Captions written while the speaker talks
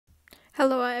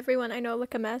Hello everyone, I know I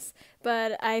look a mess,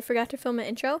 but I forgot to film an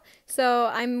intro. So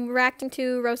I'm reacting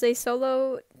to ROSÉ's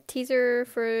solo teaser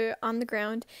for On the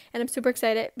Ground, and I'm super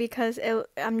excited because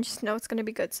I'm just know it's going to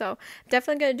be good. So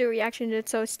definitely going to do a reaction to it,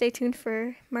 so stay tuned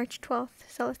for March 12th.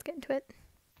 So let's get into it.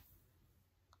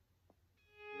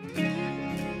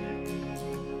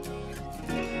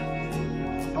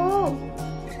 Oh!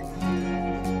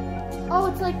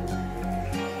 Oh, it's like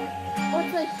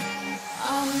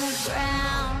on the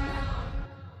ground.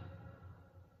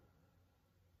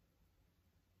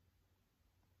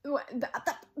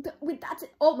 Wait, that's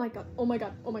it. Oh my god. Oh my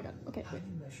god. Oh my god. Okay, wait.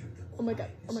 Oh my god.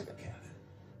 Oh my god.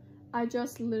 I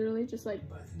just literally just like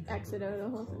exited the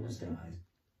whole thing.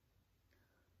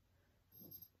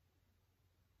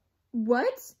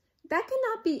 What? That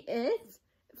cannot be it.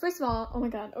 First of all, oh my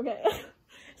god. Okay.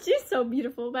 She's so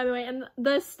beautiful, by the way, and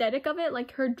the aesthetic of it,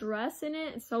 like her dress in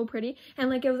it, is so pretty, and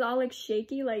like it was all like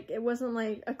shaky, like it wasn't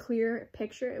like a clear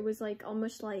picture. It was like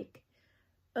almost like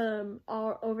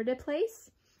all over the place,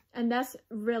 and that's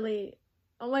really,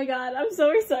 oh my god, I'm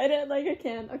so excited, like I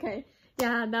can't. Okay,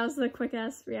 yeah, that was a quick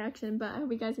ass reaction, but I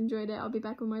hope you guys enjoyed it. I'll be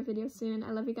back with more videos soon.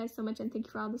 I love you guys so much, and thank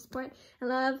you for all the support. I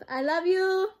love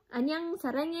you. 안녕,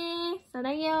 사랑해,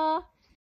 사랑해요.